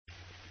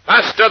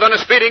Faster than a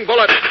speeding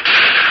bullet.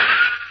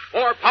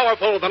 More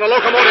powerful than a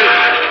locomotive.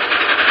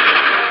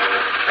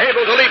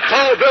 Able to leap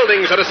tall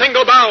buildings at a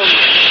single bound.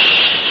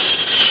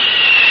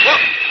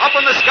 Look, up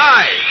in the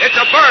sky. It's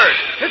a bird.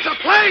 It's a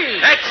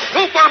plane. It's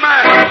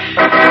Superman.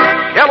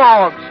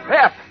 Kellogg's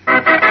Pep.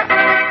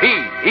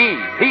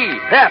 P-E-P,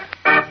 Pep.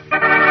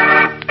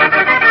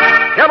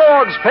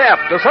 Kellogg's Pep,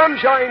 the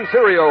Sunshine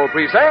Cereal,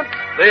 presents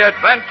The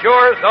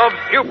Adventures of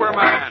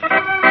Superman.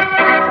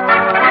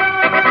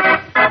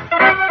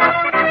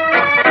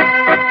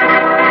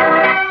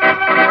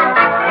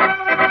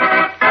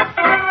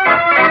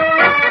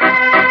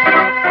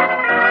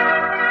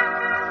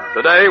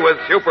 Today, with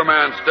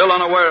Superman still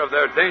unaware of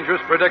their dangerous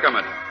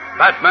predicament,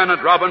 Batman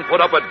and Robin put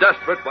up a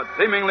desperate but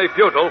seemingly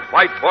futile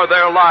fight for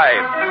their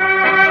lives.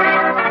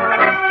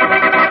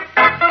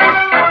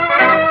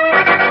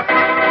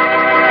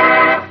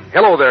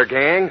 Hello there,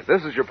 gang.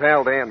 This is your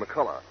pal Dan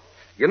McCullough.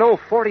 You know,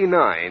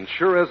 49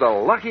 sure is a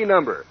lucky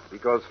number,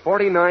 because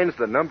 49's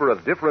the number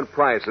of different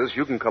prizes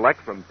you can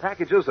collect from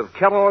packages of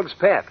Kellogg's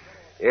Pep.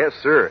 Yes,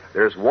 sir.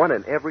 There's one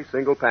in every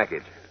single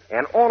package.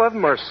 And all of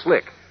them are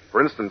slick.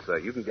 For instance,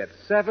 you can get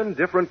 7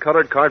 different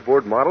colored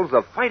cardboard models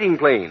of fighting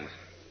planes.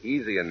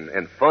 Easy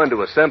and fun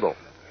to assemble.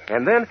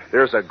 And then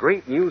there's a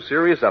great new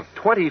series of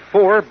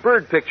 24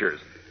 bird pictures,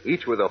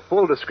 each with a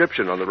full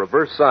description on the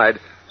reverse side,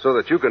 so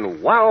that you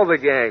can wow the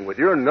gang with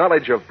your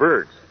knowledge of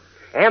birds.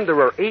 And there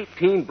are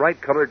 18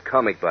 bright-colored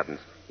comic buttons,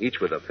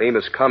 each with a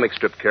famous comic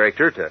strip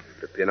character to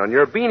pin on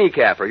your beanie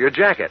cap or your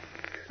jacket.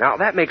 Now,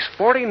 that makes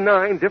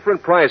 49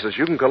 different prizes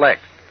you can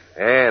collect.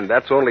 And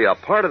that's only a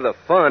part of the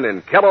fun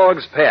in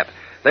Kellogg's Pep.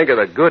 Think of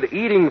the good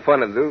eating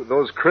fun in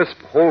those crisp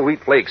whole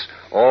wheat flakes,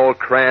 all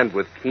crammed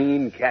with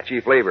keen, catchy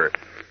flavor.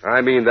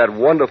 I mean, that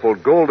wonderful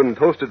golden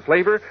toasted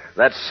flavor,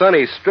 that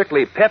sunny,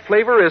 strictly Pep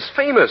flavor is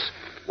famous.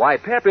 Why,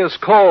 Pep is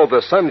called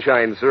the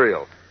Sunshine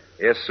Cereal.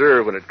 Yes,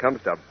 sir, when it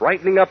comes to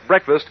brightening up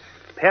breakfast,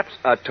 Pep's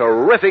a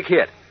terrific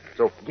hit.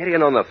 So get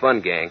in on the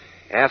fun, gang.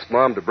 Ask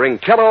Mom to bring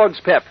Kellogg's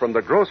Pep from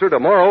the grocer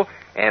tomorrow,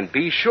 and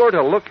be sure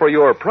to look for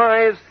your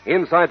prize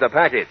inside the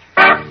package.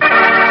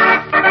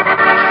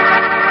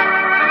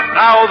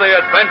 Now, the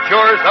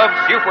adventures of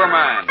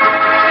Superman.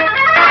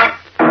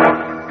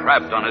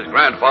 Trapped on his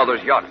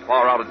grandfather's yacht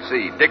far out at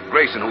sea, Dick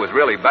Grayson, who was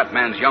really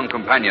Batman's young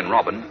companion,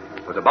 Robin,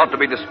 was about to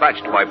be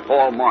dispatched by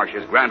Paul Marsh,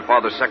 his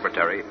grandfather's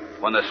secretary,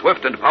 when the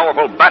swift and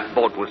powerful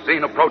Batboat was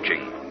seen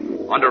approaching.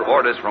 Under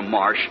orders from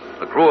Marsh,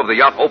 the crew of the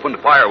yacht opened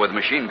fire with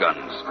machine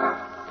guns.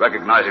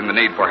 Recognizing the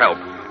need for help,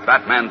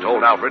 Batman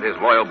told Alfred, his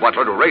loyal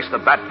butler, to race the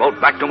Batboat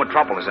back to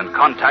Metropolis and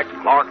contact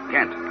Clark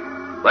Kent.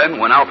 Then,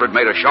 when Alfred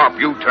made a sharp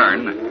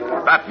U-turn,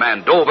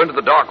 Batman dove into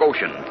the dark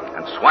ocean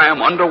and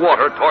swam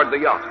underwater toward the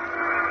yacht.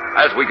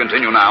 As we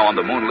continue now on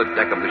the moonlit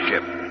deck of the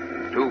ship,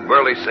 2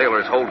 burly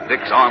sailors hold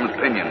Dick's arms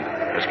pinioned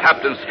as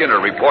Captain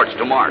Skinner reports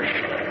to Marsh.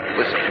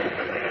 Listen.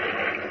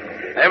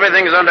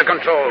 Everything's under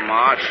control,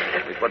 Marsh.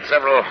 We put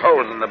several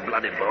holes in the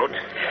bloody boat.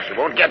 She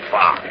won't get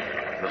far.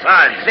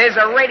 Besides... There's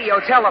a radio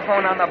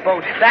telephone on the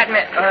boat.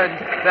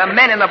 The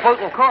men in the boat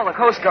will call the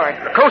Coast Guard.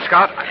 The Coast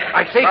Guard?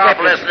 I say, Stop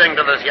Captain. listening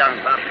to this young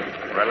pup.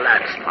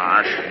 Relax,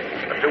 Marsh.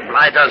 The 2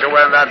 blighters who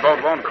were in that boat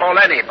won't call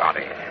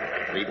anybody.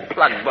 We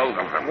plugged both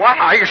of them. What?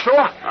 Are you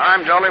sure?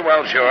 I'm jolly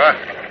well sure.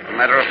 As a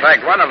matter of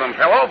fact, one of them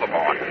fell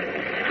overboard.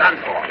 Done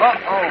for.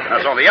 Uh-oh.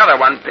 I saw the other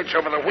one pitch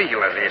over the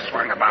wheel as he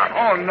swung about.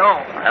 Oh, no.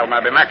 I held my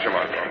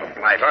binoculars on the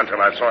blighter until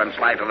I saw him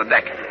slide to the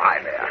deck and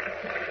lie there.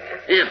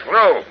 He's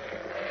through.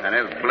 And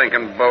his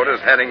blinking boat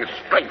is heading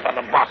straight for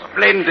the bottom.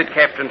 Splendid,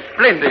 Captain.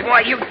 Splendid.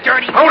 Why, you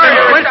dirty... Hold it,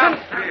 bird. Winston.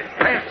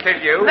 I'll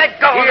tell you.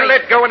 Let go of He'll me.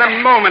 let go in a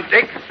moment,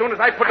 Dick, as soon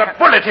as I put a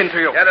bullet into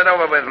you. Get it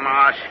over with,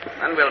 Marsh,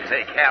 and we'll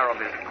take care of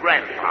his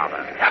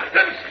grandfather.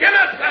 Captain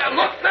Skinner, sir,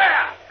 look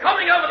there!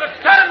 Coming over the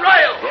stern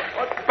rail!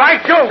 By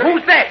Jove,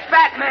 who's that?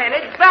 Batman.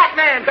 It's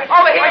Batman.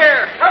 Over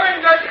here.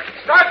 Coming,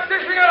 Dick! Start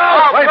dishing it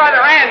Oh, off! brother,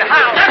 and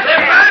how? Get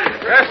him, man!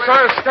 Yes,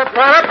 sir. Step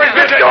right up and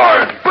get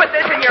yours. Put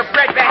this in your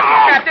bread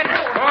basket, Captain.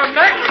 On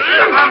next.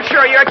 I'm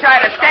sure you're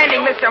tired of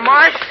standing, Mr.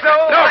 Marsh, so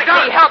let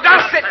me help you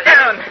sit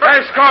down.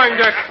 Nice going,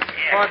 Dick.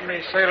 Pardon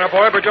me, sailor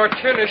boy, but your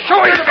chin is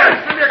showing again.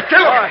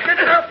 Kill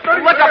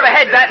him. Look up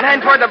ahead,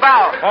 Batman, toward the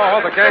bow.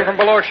 Oh, the gang from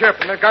below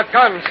ship, and they've got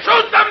guns.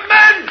 Shoot them,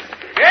 men!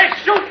 Yes,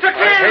 shoot to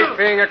I hate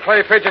being a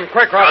clay pigeon.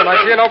 Quick, Robin. I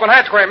see an open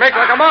hatchway. Make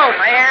like a mouth.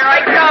 Here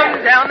I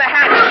come, down the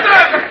hatch.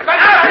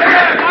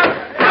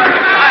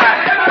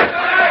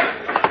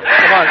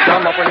 Come on,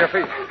 chum, up on your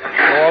feet.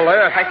 You all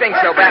there? I think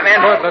so,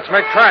 Batman. Good, let's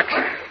make tracks.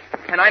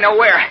 And I know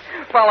where.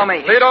 Follow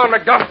me. Lead on,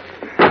 McDuff.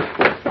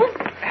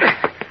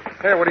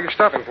 Hey, what are you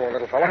stopping for,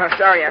 little fella? Oh,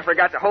 sorry, I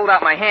forgot to hold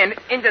out my hand.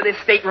 Into this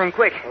stateroom,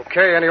 quick.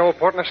 Okay, any old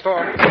port in a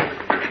storm.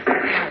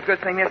 Good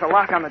thing there's a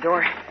lock on the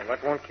door. Well,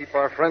 that won't keep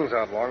our friends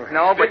out long.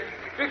 No, but...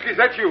 Dick, is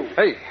that you?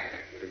 Hey,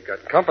 we've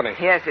got company.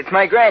 Yes, it's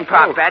my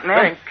grandpa,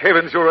 Batman. Thank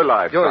heavens you're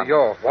alive, son.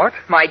 You're what?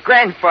 My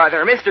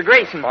grandfather, Mr.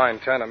 Grayson. Fine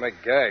time to make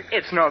gag.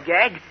 It's no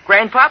gag.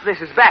 Grandpop, this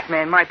is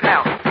Batman, my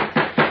pal.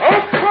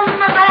 Open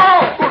the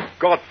door!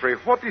 Good Godfrey,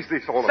 what is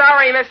this all about?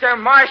 Sorry, Mr.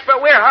 Marsh,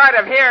 but we're hard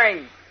of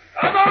hearing.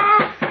 Come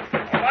on!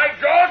 By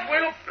George,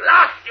 we'll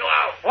blast you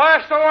out! Fly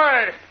blast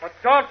away. But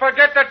don't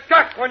forget to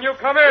duck when you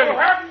come in. You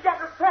haven't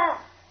got a chance.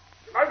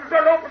 You might as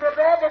well open the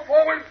door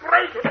before we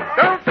break it.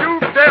 Don't you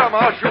dare,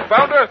 Marsh, you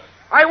bounder.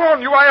 I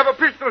warn you, I have a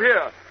pistol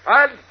here.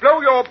 I'll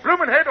blow your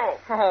bloomin' head off.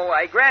 Oh,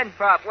 why,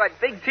 Grandpop, what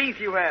big teeth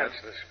you have.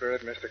 That's the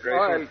spirit, Mr.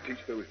 I'll Grayson.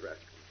 teach those rats.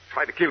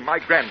 Try to kill my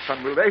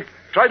grandson, will they?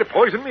 Try to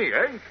poison me,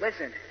 eh?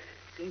 Listen,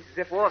 seems as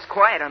if all's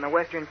quiet on the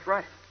Western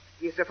Front.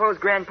 Do you suppose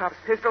Grandpop's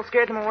pistol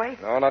scared them away?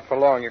 No, not for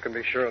long, you can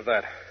be sure of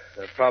that.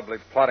 They're probably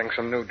plotting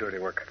some new dirty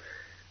work.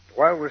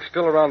 While we're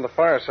still around the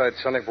fireside,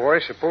 sonny boy,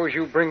 suppose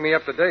you bring me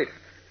up to date.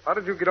 How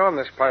did you get on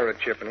this pirate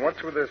ship, and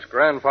what's with this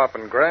grandpop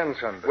and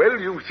grandson? Well,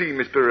 you see,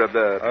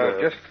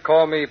 Mr. Just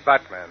call me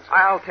Batman, sir.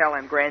 I'll tell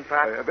him,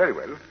 Grandpop. Very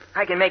well.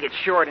 I can make it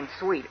short and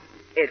sweet.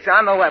 It's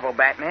on the level,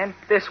 Batman.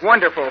 This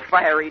wonderful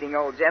fire-eating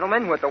old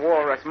gentleman with the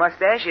walrus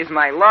mustache is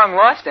my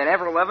long-lost and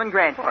ever-loving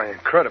grandfather. Why,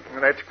 incredible.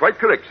 That's quite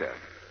correct, sir.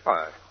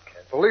 I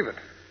can't believe it.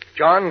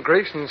 John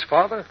Grayson's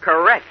father?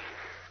 Correct.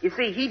 You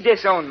see, he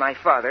disowned my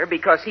father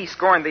because he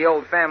scorned the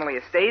old family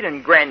estate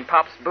and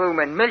Grandpop's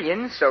bloomin'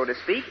 millions, so to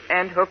speak,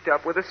 and hooked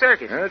up with a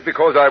circus. That's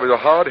because I was a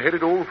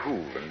hard-headed old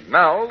fool, and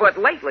now... But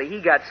lately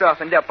he got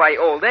softened up by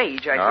old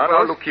age, I Now,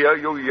 suppose. look here,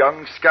 you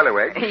young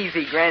scallywag.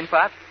 Easy,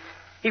 Grandpop.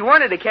 He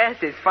wanted to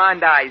cast his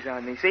fond eyes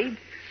on me, see?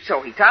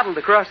 So he toddled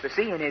across the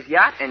sea in his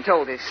yacht and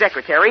told his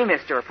secretary,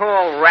 Mr.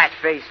 Paul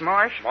Ratface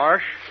Marsh.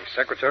 Marsh, his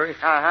secretary?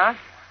 Uh-huh.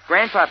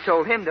 Grandpop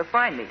told him to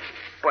find me.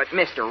 But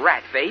Mr.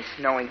 Ratface,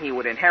 knowing he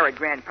would inherit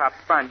Grandpop's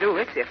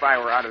spondulics if I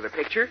were out of the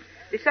picture,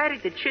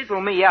 decided to chisel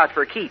me out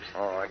for keeps.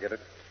 Oh, I get it.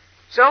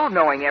 So,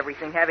 knowing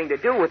everything having to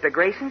do with the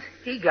Graysons,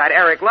 he got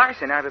Eric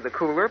Larson out of the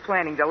cooler,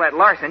 planning to let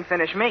Larson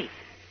finish me.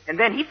 And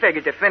then he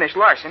figured to finish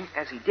Larson,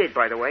 as he did,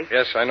 by the way,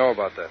 Yes, I know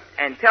about that.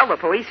 and tell the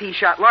police he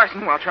shot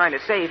Larson while trying to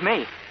save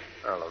me.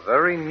 Well, a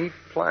very neat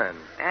plan.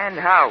 And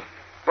how?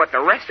 But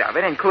the rest of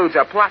it includes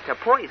a plot to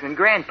poison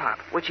Grandpop,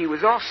 which he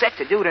was all set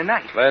to do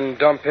tonight. Then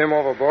dump him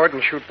overboard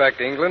and shoot back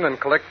to England and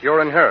collect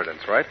your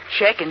inheritance, right?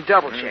 Check and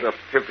double check. The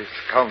filthy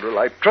scoundrel.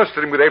 I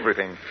trusted him with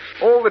everything.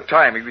 All the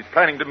time he was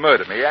planning to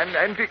murder me,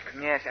 and Dick...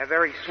 Yes, a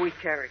very sweet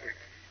character.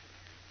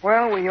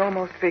 Well, we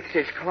almost fixed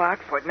his clock,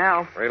 but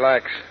now...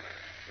 Relax.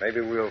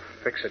 Maybe we'll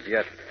fix it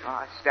yet.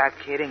 Ah, stop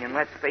kidding and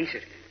let's face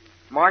it.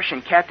 Marsh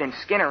and Captain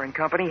Skinner and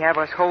company have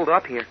us holed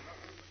up here.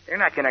 They're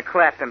not going to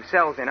clap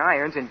themselves in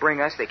irons and bring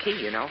us the key,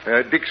 you know.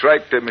 Dick's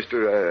right,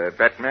 Mr.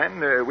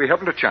 Batman. We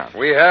haven't a chance.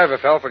 We have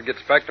if Alfred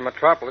gets back to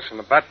Metropolis in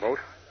the Batboat.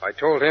 I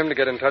told him to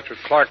get in touch with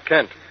Clark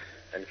Kent.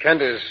 And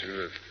Kent is,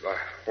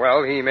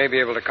 he may be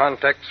able to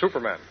contact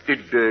Superman.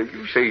 Did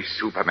you say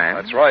Superman?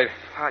 That's right.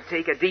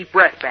 Take a deep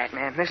breath,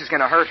 Batman. This is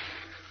going to hurt.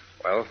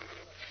 Well,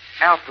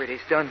 Alfred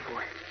is done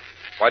for.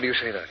 why do you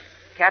say that?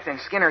 Captain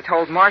Skinner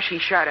told Marsh he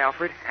shot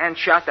Alfred and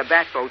shot the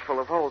Batboat full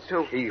of holes,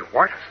 too. He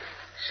what?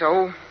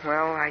 So,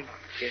 well, I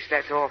guess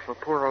that's all for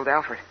poor old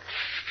Alfred.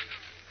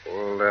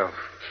 Old Elf.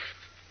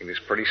 He was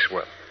pretty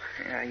swell.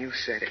 Yeah, you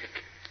said it.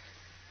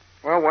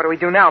 Well, what do we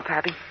do now,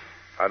 Pappy?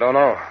 I don't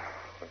know.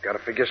 We've got to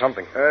figure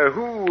something.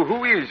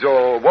 Who is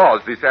or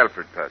was this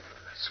Alfred person?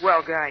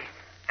 Swell guy.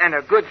 And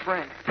a good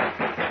friend.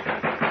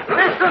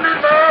 Listen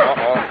in there.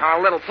 Uh-oh.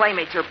 Our little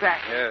playmates are back.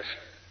 Yes.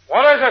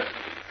 What is it?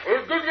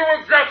 We'll give you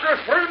exactly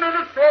 3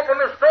 minutes to open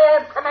the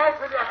store and come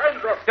out with your hands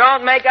up.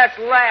 Don't make us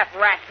laugh,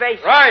 Ratface.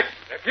 Right.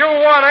 If you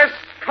want us,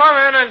 come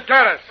in and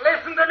get us.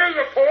 Listen to me,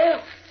 you fool.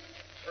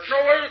 There's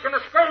no way you can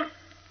escape.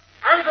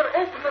 Either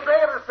open the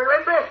door and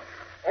surrender,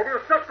 or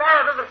we'll set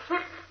fire to the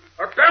ship,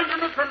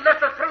 abandon it, and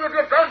let the 3 of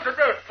you burn to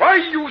death.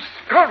 Why, you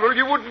scoundrel,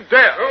 you wouldn't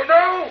dare. You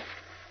know?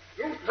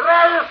 You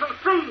try us and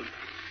see.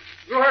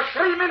 You have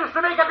 3 minutes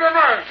to make up your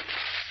mind.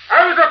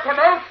 Either come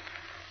out,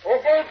 or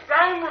go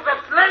down with a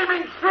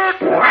flaming ship.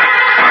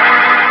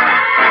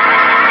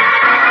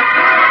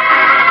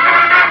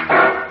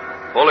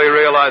 Fully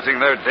realizing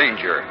their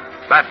danger,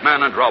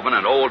 Batman and Robin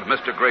and old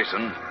Mr.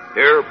 Grayson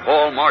hear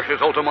Paul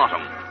Marsh's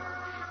ultimatum.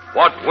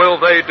 What will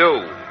they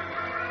do?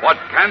 What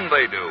can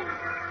they do?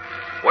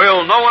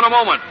 We'll know in a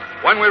moment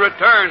when we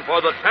return for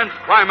the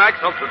 10th climax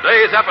of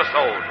today's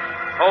episode.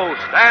 So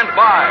stand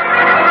by.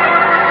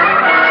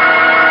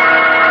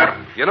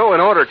 You know,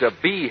 in order to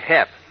be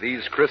hep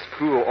these crisp,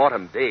 cool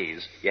autumn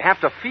days, you have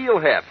to feel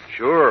hep.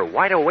 Sure,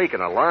 wide awake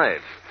and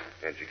alive.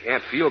 And you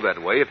can't feel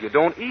that way if you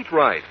don't eat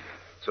right.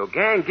 So,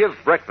 gang, give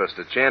breakfast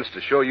a chance to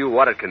show you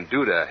what it can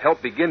do to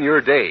help begin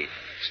your day.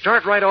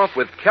 Start right off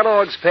with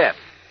Kellogg's Pep.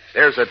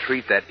 There's a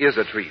treat that is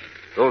a treat.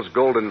 Those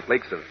golden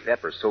flakes of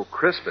pep are so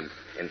crisp and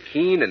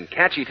keen and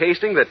catchy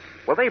tasting that,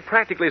 well, they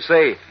practically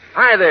say,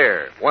 "Hi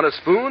there, want a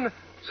spoon?"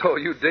 So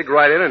you dig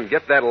right in and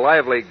get that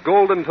lively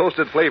golden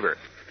toasted flavor.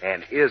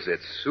 And is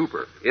it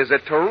super? Is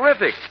it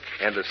terrific?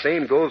 And the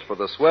same goes for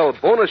the swell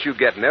bonus you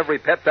get in every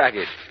pep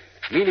package.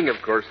 Meaning,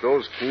 of course,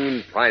 those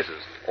keen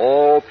prizes.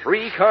 All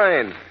 3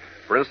 kinds.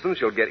 For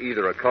instance, you'll get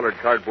either a colored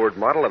cardboard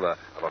model of a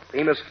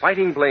famous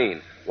fighting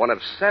plane, one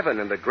of 7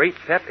 in the great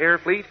Pep Air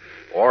Fleet,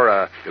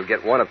 or you'll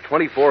get one of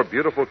 24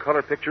 beautiful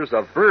color pictures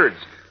of birds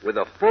with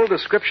a full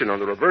description on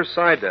the reverse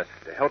side to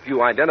help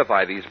you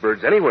identify these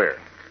birds anywhere.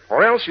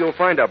 Or else you'll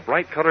find a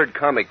bright-colored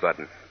comic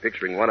button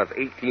picturing one of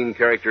 18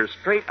 characters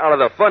straight out of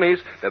the funnies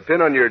to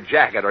pin on your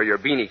jacket or your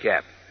beanie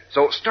cap.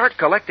 So start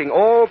collecting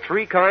all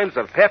 3 kinds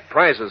of Pep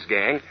prizes,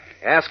 gang.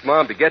 Ask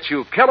Mom to get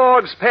you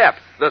Kellogg's Pep,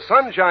 the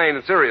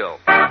Sunshine cereal.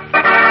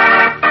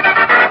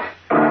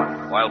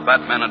 While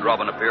Batman and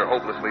Robin appear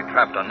hopelessly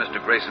trapped on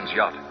Mr. Grayson's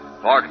yacht,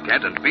 Clark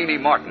Kent and Beanie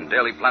Martin,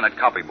 Daily Planet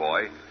copy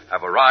boy,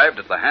 have arrived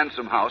at the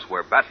handsome house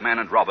where Batman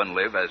and Robin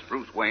live as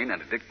Bruce Wayne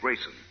and Dick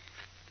Grayson.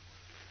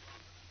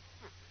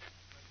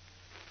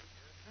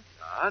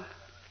 Odd.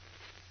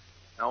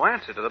 No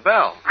answer to the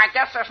bell. I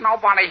guess there's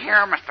nobody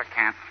here, Mr.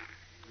 Kent.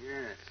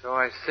 Yeah, so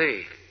I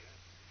see.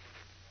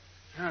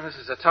 Well, this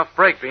is a tough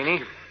break,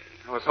 Beanie.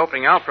 I was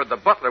hoping Alfred the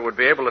butler would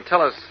be able to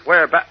tell us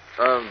where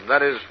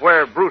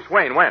where Bruce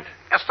Wayne went.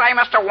 You say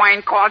Mr.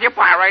 Wayne called you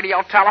by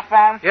radio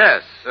telephone?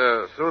 Yes,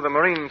 through the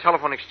Marine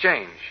Telephone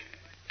Exchange.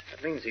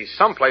 That means he's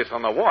someplace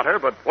on the water,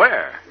 but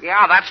where?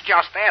 Yeah, that's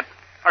just it.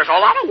 There's a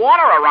lot of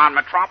water around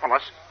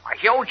Metropolis. A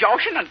huge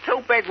ocean and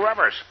 2 big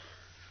rivers.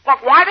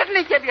 Look, why didn't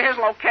he give you his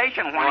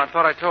location, Wayne? Oh, I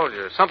thought I told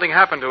you. Something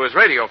happened to his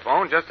radio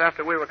phone just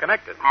after we were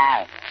connected.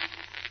 Oh.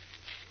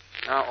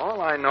 Now, all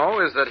I know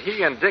is that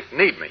he and Dick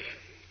need me.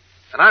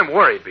 And I'm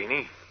worried,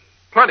 Beanie.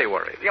 Plenty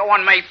worried. You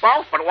and me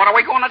both, but what are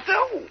we going to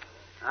do?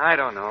 I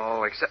don't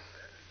know, except...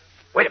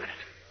 Wait a minute.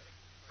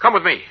 Come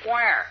with me.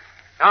 Where?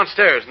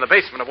 Downstairs in the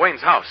basement of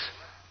Wayne's house.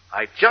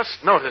 I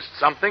just noticed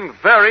something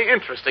very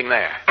interesting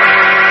there.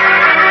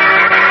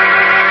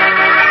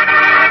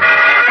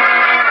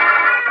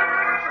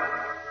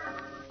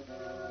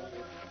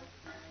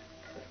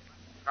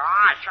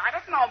 Gosh, I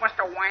didn't know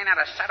Mr. Wayne had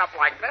a setup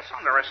like this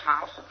under his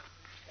house.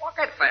 Look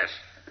at this.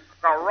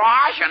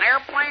 Garage, an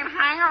airplane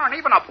hangar, and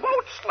even a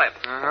boat slip.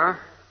 Uh-huh.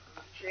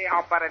 Gee,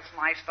 I'll bet it's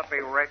nice to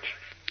be rich.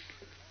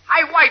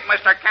 Hey, wait,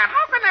 Mr. Kent.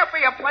 How can there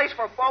be a place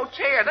for boats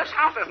here? This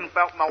house isn't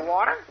built in the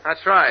water.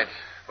 That's right.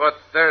 But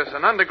there's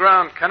an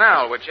underground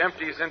canal which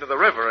empties into the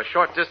river a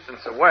short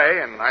distance away,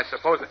 and I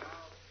suppose it...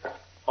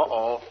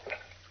 Uh-oh.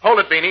 Hold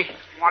it, Beanie.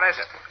 What is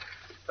it?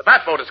 The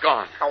bat boat is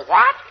gone. The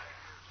what?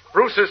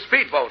 Bruce's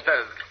speedboat.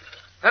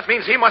 That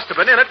means he must have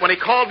been in it when he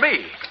called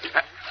me.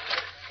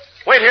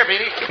 Wait here,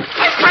 Beanie.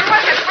 Hey, what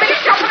are you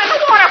jumping in the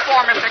water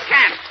for, Mr.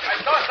 Kent?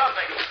 I saw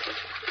something.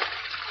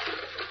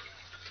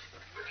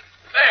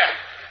 There.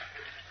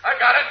 I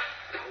got it.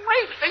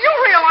 Wait, do you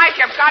realize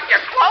you've got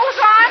your clothes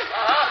on?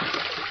 Uh-huh.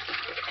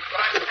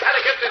 But I had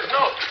to get this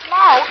note.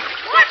 Note?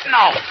 What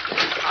note?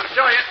 I'll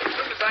show you as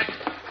soon as I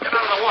get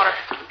out of the water.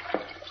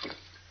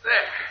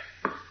 There.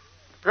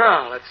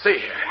 Now, let's see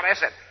here. What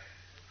is it?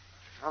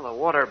 Well, the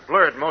water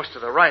blurred most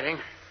of the writing.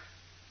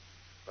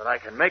 But I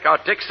can make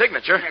out Dick's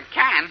signature. You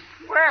can?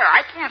 Where?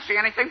 I can't see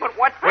anything but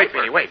wet paper. Wait,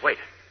 Beanie, wait.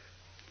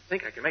 I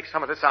think I can make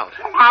some of this out.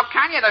 Well, how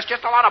can you? There's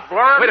just a lot of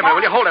blur. Wait a minute,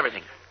 will you hold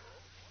everything?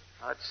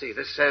 Let's see,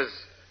 this says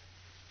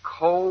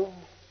Cove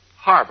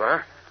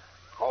Harbor.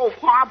 Cove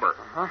Harbor?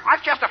 Uh-huh.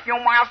 That's just a few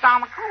miles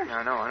down the coast.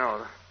 I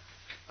know.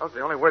 Those are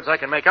the only words I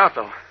can make out,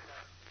 though.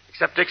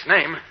 Except Dick's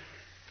name.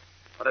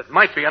 But it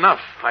might be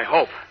enough, I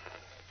hope.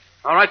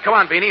 All right, come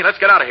on, Beanie, let's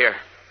get out of here.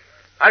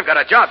 I've got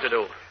a job to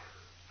do.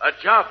 A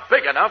job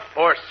big enough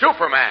for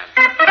Superman.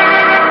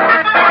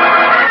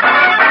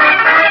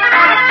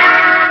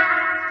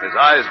 His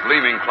eyes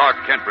gleaming, Clark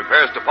Kent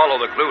prepares to follow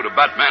the clue to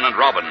Batman and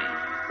Robin.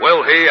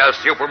 Will he, as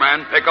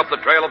Superman, pick up the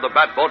trail of the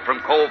Batboat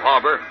from Cove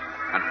Harbor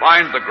and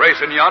find the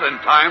Grayson yacht in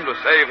time to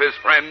save his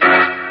friend?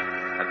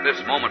 At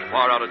this moment,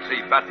 far out at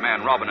sea,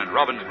 Batman, Robin, and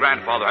Robin's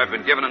grandfather have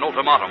been given an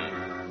ultimatum.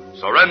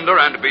 Surrender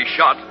and be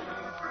shot,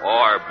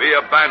 or be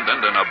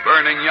abandoned in a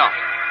burning yacht.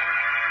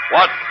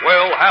 What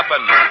will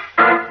happen?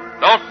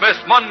 Don't miss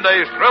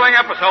Monday's thrilling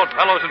episode,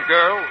 fellows and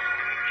girls.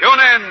 Tune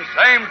in,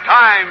 same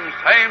time,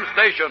 same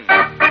station.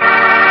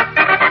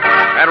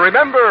 And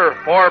remember,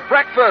 for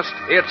breakfast,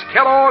 it's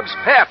Kellogg's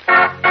Pep. For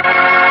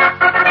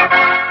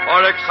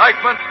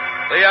excitement,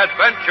 the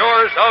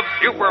adventures of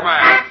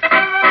Superman.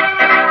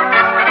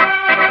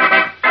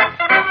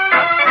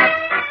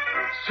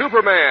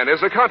 Superman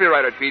is a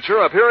copyrighted feature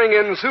appearing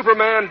in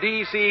Superman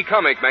DC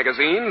comic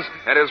magazines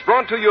and is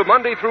brought to you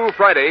Monday through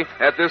Friday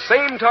at this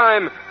same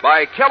time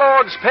by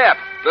Kellogg's Pep,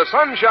 the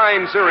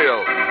Sunshine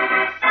cereal.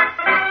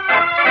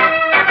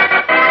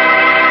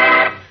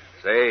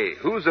 Say,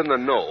 who's in the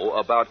know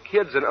about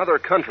kids in other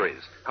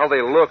countries, how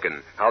they look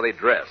and how they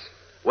dress?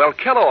 Well,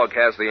 Kellogg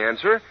has the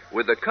answer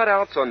with the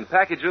cutouts on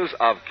packages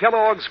of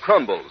Kellogg's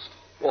Crumbles.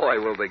 Boy,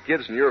 will the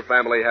kids in your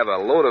family have a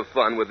load of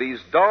fun with these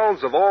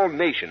dolls of all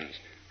nations,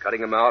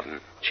 cutting them out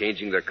and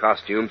changing their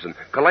costumes and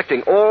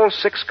collecting all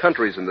 6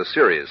 countries in the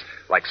series,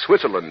 like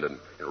Switzerland and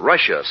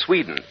Russia,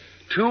 Sweden.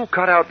 2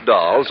 cutout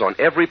dolls on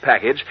every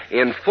package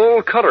in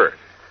full color.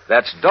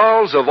 That's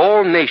dolls of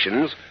all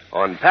nations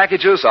on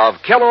packages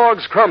of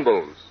Kellogg's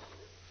Crumbles.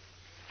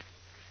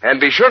 And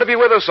be sure to be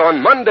with us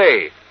on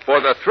Monday for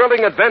the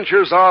thrilling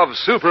adventures of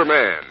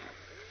Superman.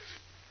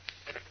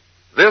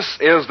 This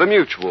is the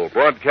Mutual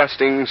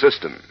Broadcasting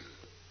System.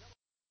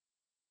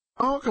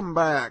 Welcome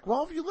back.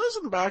 Well, if you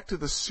listen back to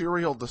the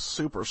serial The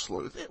Super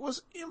Sleuth, it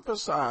was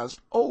emphasized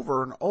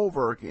over and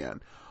over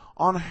again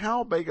on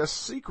how big a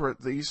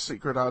secret these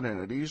secret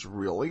identities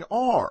really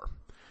are.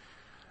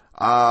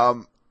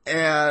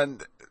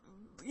 And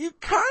you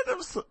kind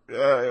of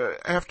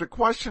have to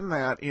question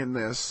that in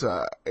this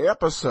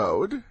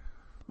episode,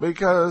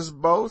 because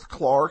both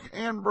Clark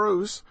and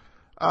Bruce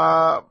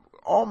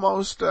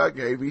almost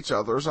gave each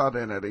other's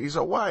identities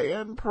away,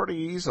 and pretty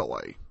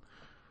easily.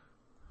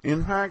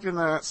 In fact, in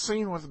that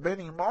scene with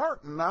Benny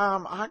Martin,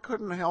 I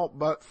couldn't help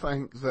but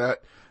think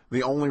that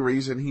the only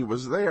reason he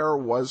was there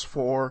was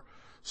for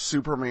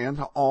Superman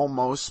to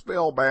almost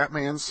spill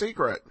Batman's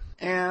secret.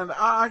 And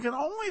I can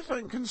only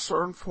think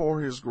concern for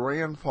his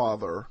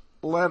grandfather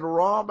led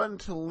Robin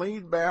to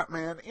lead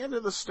Batman into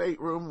the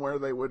stateroom where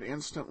they would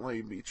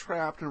instantly be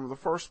trapped, and were the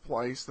first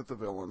place that the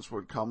villains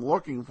would come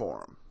looking for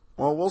him.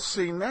 Well, we'll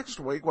see next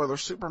week whether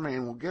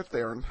Superman will get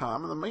there in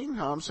time. In the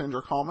meantime, send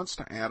your comments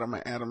to Adam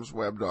at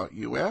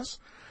adamsweb.us,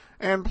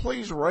 and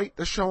please rate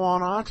the show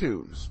on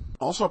iTunes.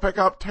 Also pick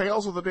up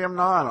Tales of the Dim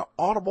Nine at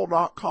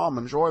audible.com.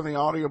 Enjoy the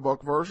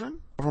audiobook version.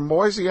 From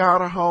Boise,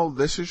 Idaho,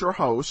 this is your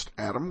host,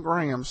 Adam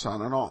Graham,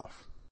 signing off.